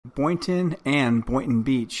Boynton and Boynton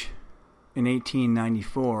Beach. In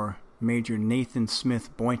 1894, Major Nathan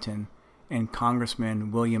Smith Boynton and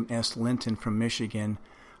Congressman William S. Linton from Michigan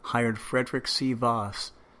hired Frederick C.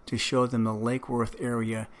 Voss to show them the Lake Worth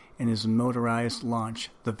area in his motorized launch,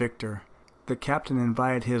 the Victor. The captain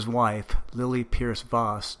invited his wife, Lily Pierce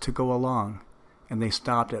Voss, to go along, and they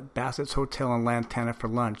stopped at Bassett's Hotel in Lantana for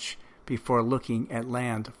lunch before looking at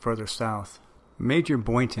land further south. Major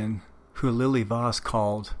Boynton, who Lily Voss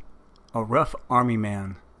called a rough army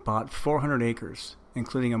man, bought 400 acres,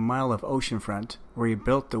 including a mile of oceanfront, where he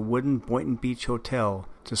built the wooden Boynton Beach Hotel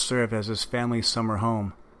to serve as his family's summer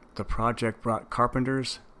home. The project brought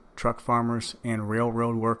carpenters, truck farmers, and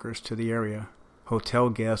railroad workers to the area. Hotel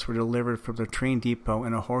guests were delivered from the train depot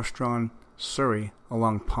in a horse-drawn surrey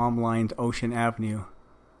along palm-lined Ocean Avenue,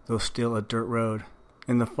 though still a dirt road.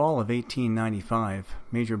 In the fall of 1895,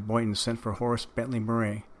 Major Boynton sent for Horace Bentley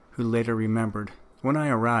Murray, who later remembered, "When I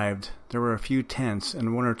arrived, there were a few tents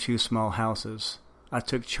and one or two small houses. I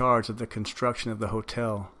took charge of the construction of the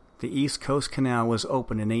hotel. The East Coast Canal was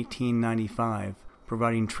opened in 1895,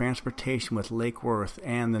 providing transportation with Lake Worth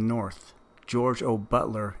and the North. George O.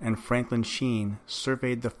 Butler and Franklin Sheen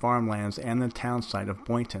surveyed the farmlands and the townsite of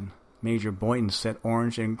Boynton. Major Boynton set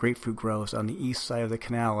orange and grapefruit groves on the east side of the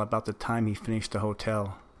canal about the time he finished the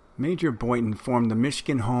hotel." Major Boynton formed the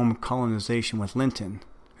Michigan Home Colonization with Linton,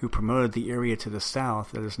 who promoted the area to the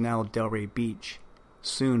south that is now Delray Beach.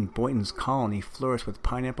 Soon, Boynton's colony flourished with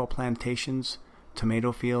pineapple plantations,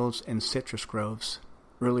 tomato fields, and citrus groves.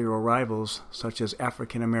 Earlier arrivals, such as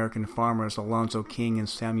African-American farmers Alonzo King and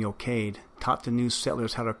Samuel Cade, taught the new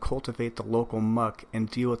settlers how to cultivate the local muck and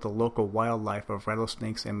deal with the local wildlife of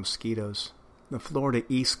rattlesnakes and mosquitoes. The Florida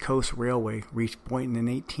East Coast Railway reached Boynton in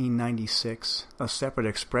 1896. A separate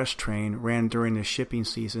express train ran during the shipping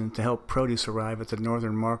season to help produce arrive at the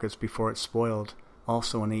northern markets before it spoiled.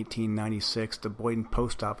 Also in 1896, the Boynton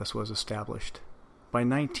Post Office was established. By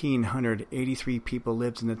 1900, 83 people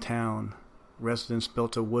lived in the town. Residents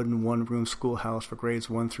built a wooden one-room schoolhouse for grades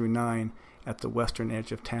 1 through 9 at the western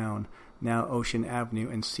edge of town, now Ocean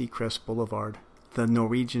Avenue and Seacrest Boulevard. The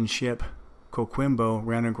Norwegian ship Coquimbo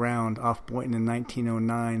ran aground off Boynton in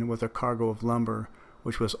 1909 with a cargo of lumber,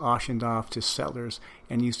 which was auctioned off to settlers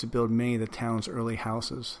and used to build many of the town's early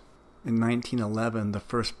houses. In 1911, the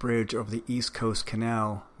first bridge over the East Coast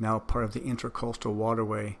Canal, now part of the Intracoastal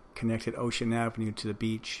Waterway, connected Ocean Avenue to the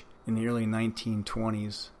beach. In the early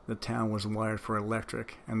 1920s, the town was wired for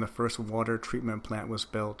electric, and the first water treatment plant was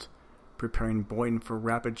built, preparing Boynton for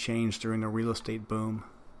rapid change during the real estate boom.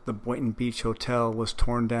 The Boynton Beach Hotel was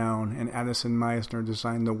torn down, and Addison Meisner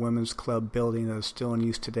designed the Women's Club building that is still in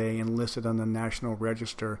use today and listed on the National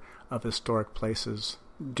Register of Historic Places.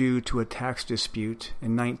 Due to a tax dispute,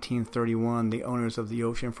 in 1931 the owners of the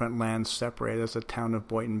oceanfront land separated as the town of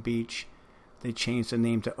Boynton Beach. They changed the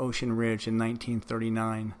name to Ocean Ridge in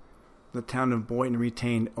 1939. The town of Boynton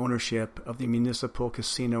retained ownership of the municipal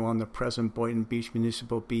casino on the present Boynton Beach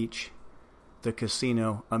Municipal Beach. The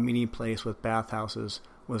casino, a meeting place with bathhouses,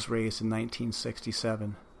 was raised in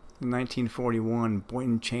 1967. In 1941,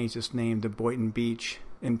 Boynton changed its name to Boynton Beach.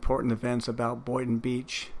 Important events about Boynton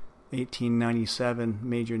Beach. 1897,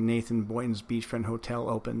 Major Nathan Boynton's beachfront hotel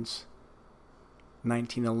opens.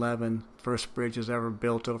 1911, first bridge is ever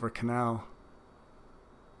built over canal.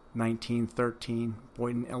 1913,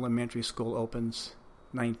 Boynton Elementary School opens.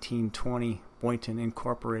 1920, Boynton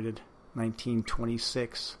Incorporated.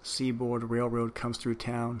 1926, Seaboard Railroad comes through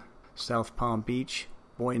town. South Palm Beach,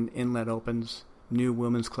 Boynton Inlet opens. New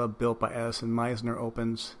Women's Club built by Addison Meisner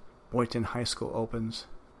opens. Boynton High School opens.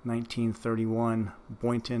 1931,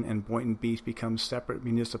 Boynton and Boynton Beach become separate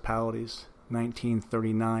municipalities.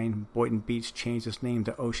 1939, Boynton Beach changed its name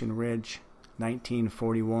to Ocean Ridge.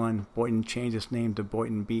 1941, Boynton changed its name to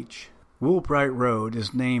Boynton Beach. Woolbright Road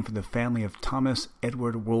is named for the family of Thomas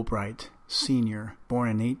Edward Woolbright, Sr., born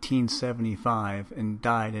in 1875 and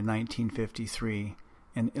died in 1953,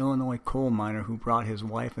 an Illinois coal miner who brought his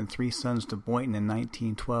wife and 3 sons to Boynton in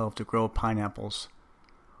 1912 to grow pineapples.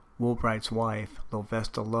 Woolbright's wife,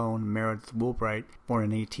 Lovesta Lone, Meredith Woolbright, born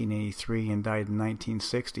in 1883 and died in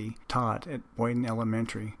 1960, taught at Boynton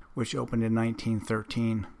Elementary, which opened in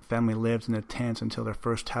 1913. The family lived in the tents until their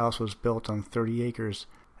first house was built on 30 acres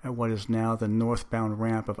at what is now the northbound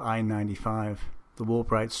ramp of I-95. The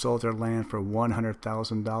Woolbrights sold their land for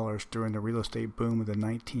 $100,000 during the real estate boom of the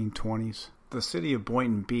 1920s. The city of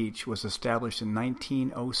Boynton Beach was established in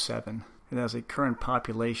 1907. It has a current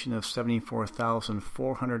population of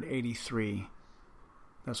 74,483.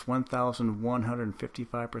 That's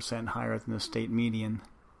 1,155% higher than the state median.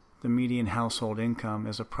 The median household income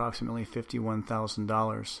is approximately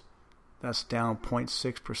 $51,000. That's down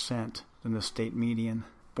 0.6% than the state median.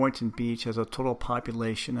 Boynton Beach has a total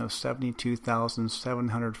population of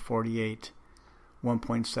 72,748,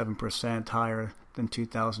 1.7% higher than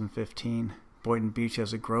 2015. Boynton Beach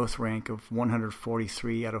has a growth rank of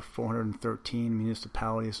 143 out of 413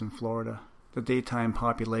 municipalities in Florida. The daytime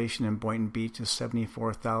population in Boynton Beach is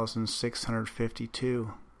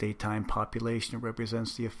 74,652. Daytime population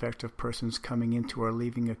represents the effect of persons coming into or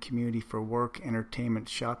leaving a community for work, entertainment,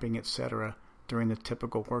 shopping, etc. during the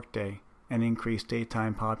typical workday. An increased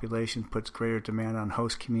daytime population puts greater demand on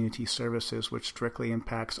host community services, which directly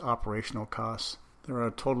impacts operational costs. There are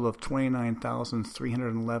a total of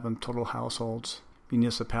 29,311 total households.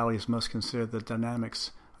 Municipalities must consider the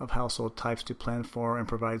dynamics of household types to plan for and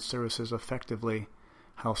provide services effectively.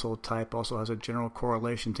 Household type also has a general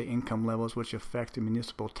correlation to income levels, which affect the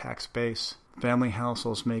municipal tax base. Family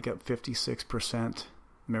households make up 56%,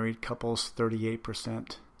 married couples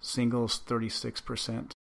 38%, singles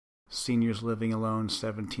 36%. Seniors living alone,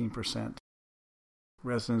 17%.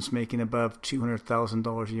 Residents making above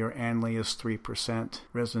 $200,000 a year annually is 3%.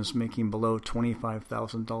 Residents making below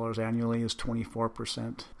 $25,000 annually is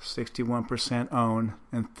 24%. 61% own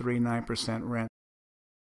and 39% rent.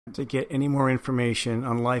 To get any more information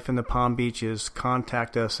on life in the Palm Beaches,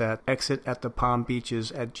 contact us at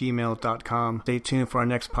exitatthepalmbeaches@gmail.com. Stay tuned for our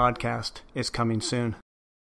next podcast. It's coming soon.